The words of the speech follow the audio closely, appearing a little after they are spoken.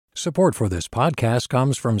Support for this podcast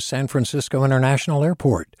comes from San Francisco International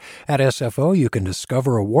Airport. At SFO, you can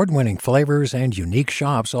discover award-winning flavors and unique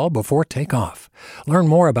shops all before takeoff. Learn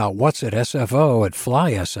more about what's at SFO at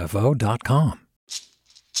flysfo.com.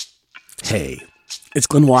 Hey, it's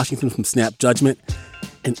Glenn Washington from Snap Judgment.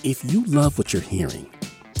 And if you love what you're hearing,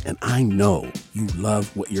 and I know you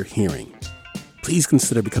love what you're hearing, please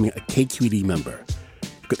consider becoming a KQED member.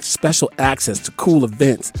 Get special access to cool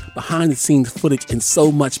events, behind-the-scenes footage, and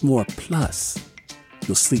so much more. Plus,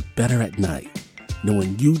 you'll sleep better at night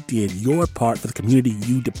knowing you did your part for the community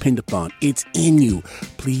you depend upon. It's in you.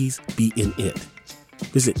 Please be in it.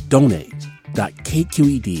 Visit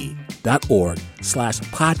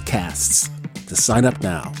donate.kqed.org/podcasts to sign up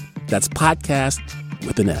now. That's podcast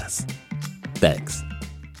with an S. Thanks.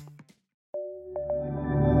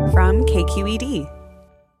 From KQED.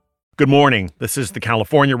 Good morning. This is the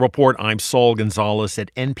California Report. I'm Saul Gonzalez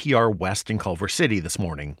at NPR West in Culver City this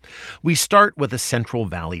morning. We start with a Central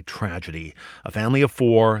Valley tragedy. A family of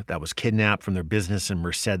four that was kidnapped from their business in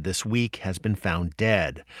Merced this week has been found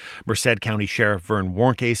dead. Merced County Sheriff Vern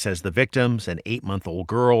Warnke says the victims, an 8-month-old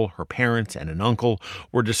girl, her parents, and an uncle,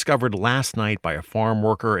 were discovered last night by a farm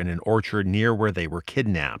worker in an orchard near where they were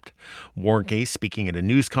kidnapped. Warnke, speaking at a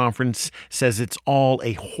news conference, says it's all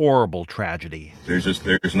a horrible tragedy. There's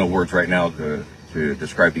no words right now to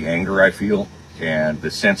describe the anger I feel and the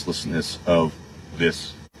senselessness of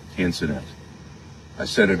this incident. I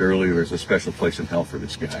said it earlier, there's a special place in hell for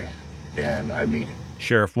this guy, and I mean it.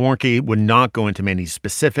 Sheriff Warnke would not go into many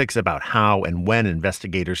specifics about how and when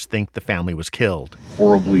investigators think the family was killed.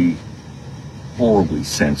 Horribly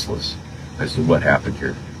senseless as to what happened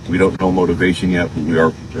here. We don't know motivation yet, but we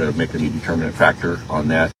are making a determinant factor on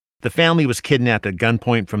that. The family was kidnapped at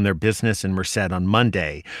gunpoint from their business in Merced on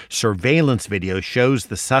Monday. Surveillance video shows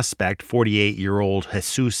the suspect, 48-year-old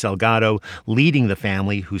Jesus Salgado, leading the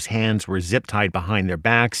family, whose hands were zip-tied behind their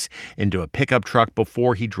backs, into a pickup truck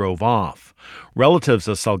before he drove off. Relatives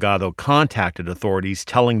of Salgado contacted authorities,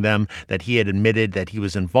 telling them that he had admitted that he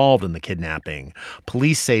was involved in the kidnapping.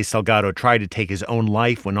 Police say Salgado tried to take his own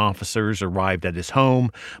life when officers arrived at his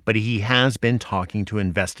home, but he has been talking to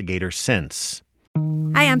investigators since.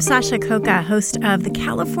 Hi, I'm Sasha Khokha, host of the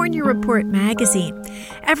California Report magazine.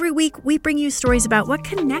 Every week, we bring you stories about what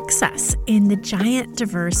connects us in the giant,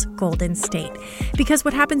 diverse Golden State. Because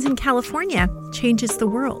what happens in California changes the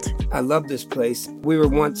world. I love this place. We were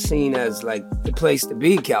once seen as like the place to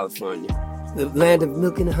be, California. The land of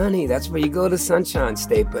milk and honey. That's where you go to Sunshine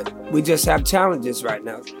State, but we just have challenges right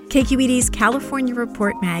now. KQED's California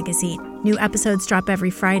Report magazine. New episodes drop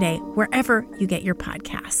every Friday, wherever you get your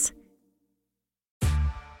podcasts.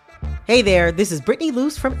 Hey there, this is Brittany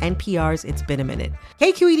Luce from NPR's It's Been a Minute.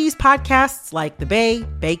 KQED's podcasts like The Bay,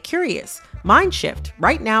 Bay Curious, Mind Shift,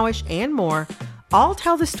 Right Nowish, and more all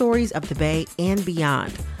tell the stories of the Bay and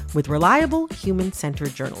beyond with reliable,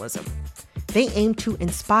 human-centered journalism. They aim to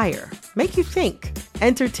inspire, make you think,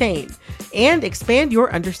 entertain, and expand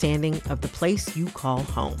your understanding of the place you call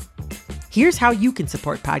home. Here's how you can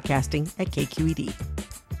support podcasting at KQED.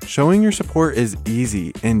 Showing your support is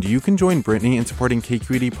easy, and you can join Brittany in supporting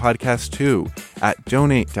KQED Podcast too at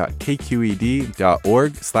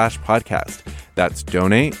donate.kqed.org/podcast. That's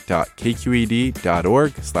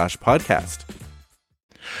donate.kqed.org/podcast.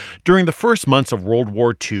 During the first months of World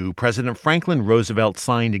War II, President Franklin Roosevelt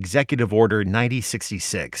signed Executive Order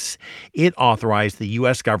 9066. It authorized the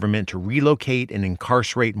U.S. government to relocate and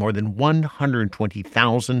incarcerate more than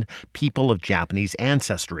 120,000 people of Japanese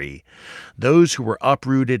ancestry. Those who were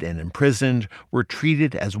uprooted and imprisoned were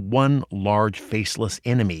treated as one large faceless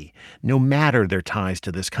enemy, no matter their ties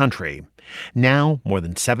to this country. Now, more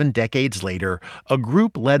than 7 decades later, a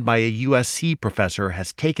group led by a USC professor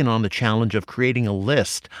has taken on the challenge of creating a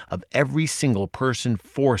list of every single person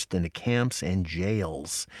forced into camps and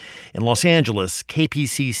jails. In Los Angeles,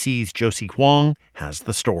 KPCC's Josie Huang has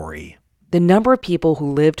the story. The number of people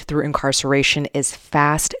who lived through incarceration is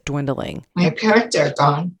fast dwindling. My parents are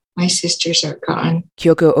gone. My sisters are gone.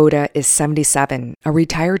 Kyoko Oda is 77, a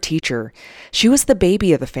retired teacher. She was the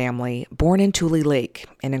baby of the family, born in Tule Lake,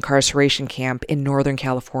 an incarceration camp in Northern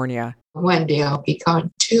California. One day I'll be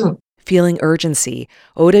gone too. Feeling urgency,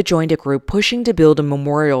 Oda joined a group pushing to build a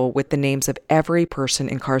memorial with the names of every person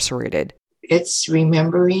incarcerated. It's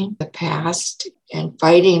remembering the past and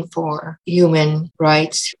fighting for human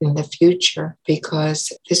rights in the future,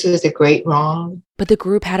 because this was a great wrong. But the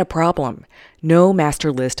group had a problem. No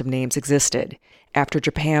master list of names existed. After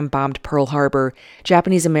Japan bombed Pearl Harbor,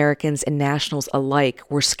 Japanese Americans and nationals alike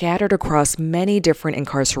were scattered across many different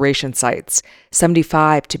incarceration sites,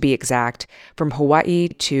 75 to be exact, from Hawaii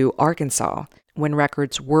to Arkansas. When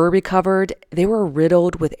records were recovered, they were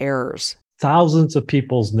riddled with errors. Thousands of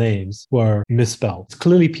people's names were misspelled.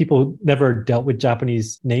 Clearly, people never dealt with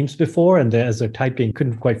Japanese names before, and as they're typing,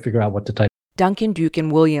 couldn't quite figure out what to type. Duncan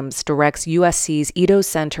Dukin-Williams directs USC's Edo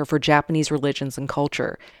Center for Japanese Religions and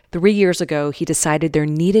Culture. 3 years ago, he decided there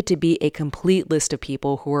needed to be a complete list of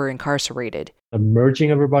people who were incarcerated.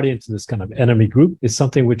 Merging everybody into this kind of enemy group is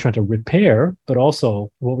something we're trying to repair, but also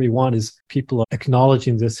what we want is people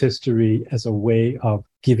acknowledging this history as a way of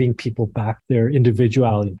giving people back their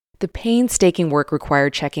individuality. The painstaking work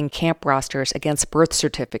required checking camp rosters against birth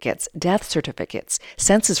certificates, death certificates,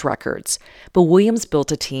 census records. But Williams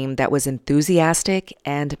built a team that was enthusiastic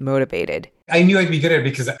and motivated. I knew I'd be good at it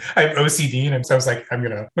because I have OCD, and so I was like, I'm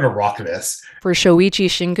gonna rock this. For Shoichi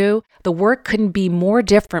Shingu, the work couldn't be more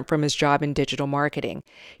different from his job in digital marketing.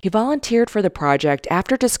 He volunteered for the project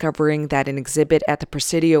after discovering that an exhibit at the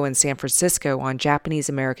Presidio in San Francisco on Japanese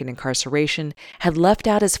American incarceration had left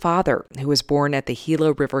out his father, who was born at the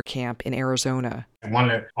Gila River Camp in Arizona. I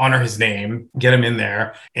wanted to honor his name, get him in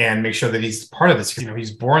there, and make sure that he's part of this.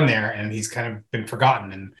 He's born there, and he's kind of been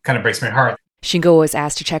forgotten, and kind of breaks my heart. Shingo was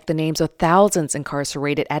asked to check the names of thousands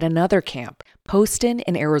incarcerated at another camp, Poston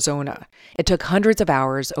in Arizona. It took hundreds of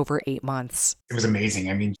hours over 8 months. It was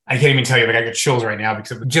amazing. I mean, I can't even tell you, I got chills right now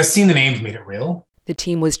because just seeing the names made it real. The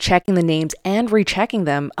team was checking the names and rechecking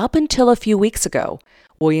them up until a few weeks ago.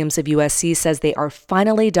 Williams of USC says they are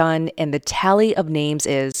finally done, and the tally of names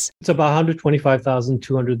is... It's about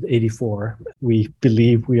 125,284. We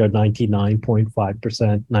believe we are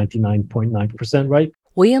 99.5%, 99.9% right.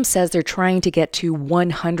 Williams says they're trying to get to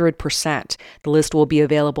 100%. The list will be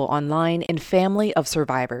available online, and family of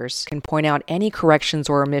survivors can point out any corrections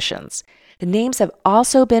or omissions. The names have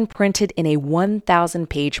also been printed in a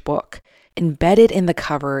 1,000-page book. Embedded in the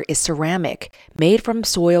cover is ceramic made from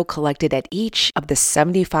soil collected at each of the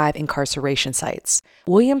 75 incarceration sites.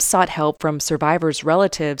 Williams sought help from survivors'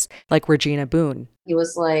 relatives like Regina Boone. He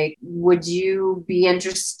was like, would you be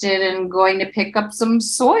interested in going to pick up some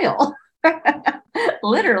soil?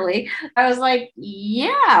 Literally. I was like,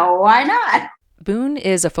 yeah, why not? Boone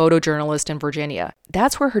is a photojournalist in Virginia.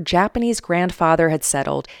 That's where her Japanese grandfather had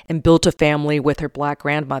settled and built a family with her Black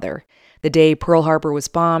grandmother. The day Pearl Harbor was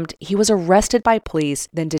bombed, he was arrested by police,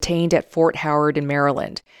 then detained at Fort Howard in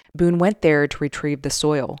Maryland. Boone went there to retrieve the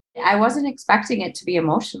soil. I wasn't expecting it to be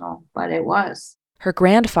emotional, but it was. Her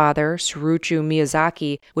grandfather, Tsuruchu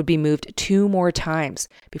Miyazaki, would be moved 2 more times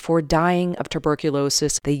before dying of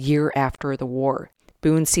tuberculosis the year after the war.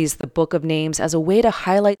 Boone sees the Book of Names as a way to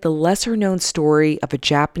highlight the lesser-known story of a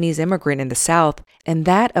Japanese immigrant in the South and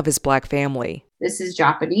that of his Black family. This is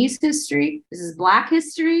Japanese history. This is Black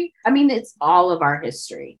history. I mean, it's all of our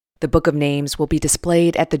history. The Book of Names will be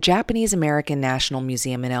displayed at the Japanese American National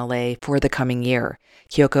Museum in LA for the coming year.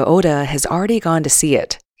 Kyoko Oda has already gone to see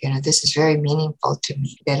it. This is very meaningful to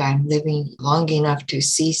me that I'm living long enough to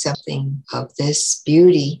see something of this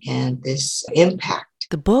beauty and this impact.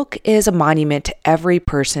 The book is a monument to every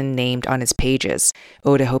person named on its pages.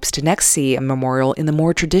 Oda hopes to next see a memorial in the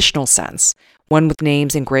more traditional sense, one with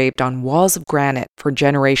names engraved on walls of granite for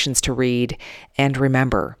generations to read and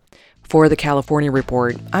remember. For the California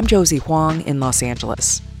Report, I'm Josie Huang in Los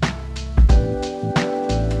Angeles.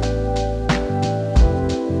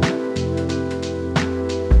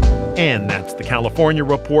 And that's the California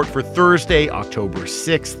Report for Thursday, October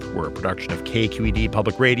 6th. We're a production of KQED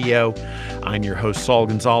Public Radio. I'm your host, Saul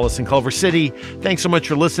Gonzalez in Culver City. Thanks so much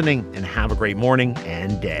for listening, and have a great morning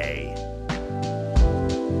and day.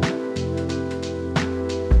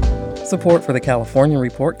 Support for the California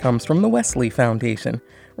Report comes from the Wesley Foundation,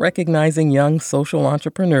 recognizing young social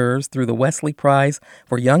entrepreneurs through the Wesley Prize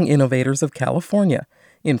for Young Innovators of California.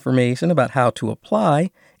 Information about how to apply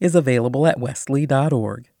is available at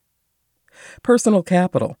wesley.org. Personal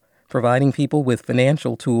Capital, providing people with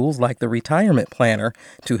financial tools like the Retirement Planner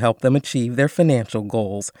to help them achieve their financial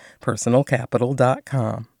goals.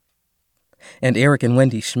 Personalcapital.com. And Eric and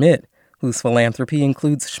Wendy Schmidt, whose philanthropy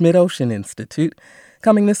includes Schmidt Ocean Institute.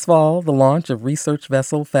 Coming this fall, the launch of research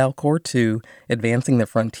vessel Falkor 2, advancing the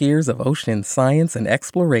frontiers of ocean science and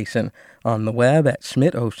exploration, on the web at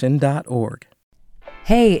schmidtocean.org.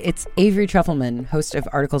 Hey, it's Avery Trufelman, host of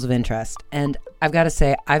Articles of Interest, and I've got to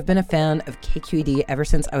say, I've been a fan of KQED ever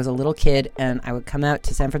since I was a little kid, and I would come out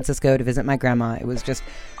to San Francisco to visit my grandma. It was just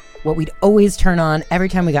what we'd always turn on every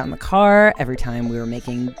time we got in the car, every time we were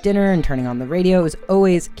making dinner and turning on the radio. It was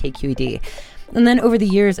always KQED. And then over the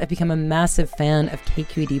years, I've become a massive fan of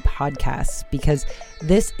KQED podcasts because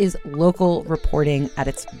this is local reporting at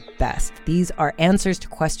its best. These are answers to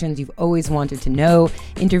questions you've always wanted to know,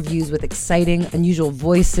 interviews with exciting, unusual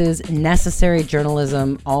voices, necessary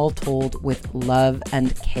journalism, all told with love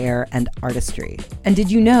and care and artistry. And did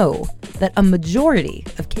you know that a majority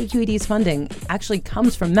of KQED's funding actually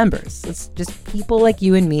comes from members? It's just people like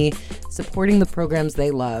you and me supporting the programs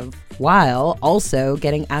they love, while also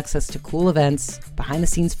getting access to cool events,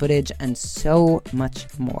 behind-the-scenes footage, and so much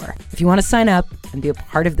more. If you want to sign up and be a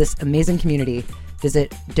part of this amazing community,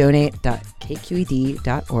 visit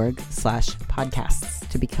donate.kqed.org/podcasts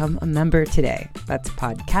to become a member today. That's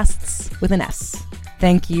podcasts with an S.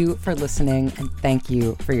 Thank you for listening, and thank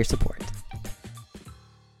you for your support.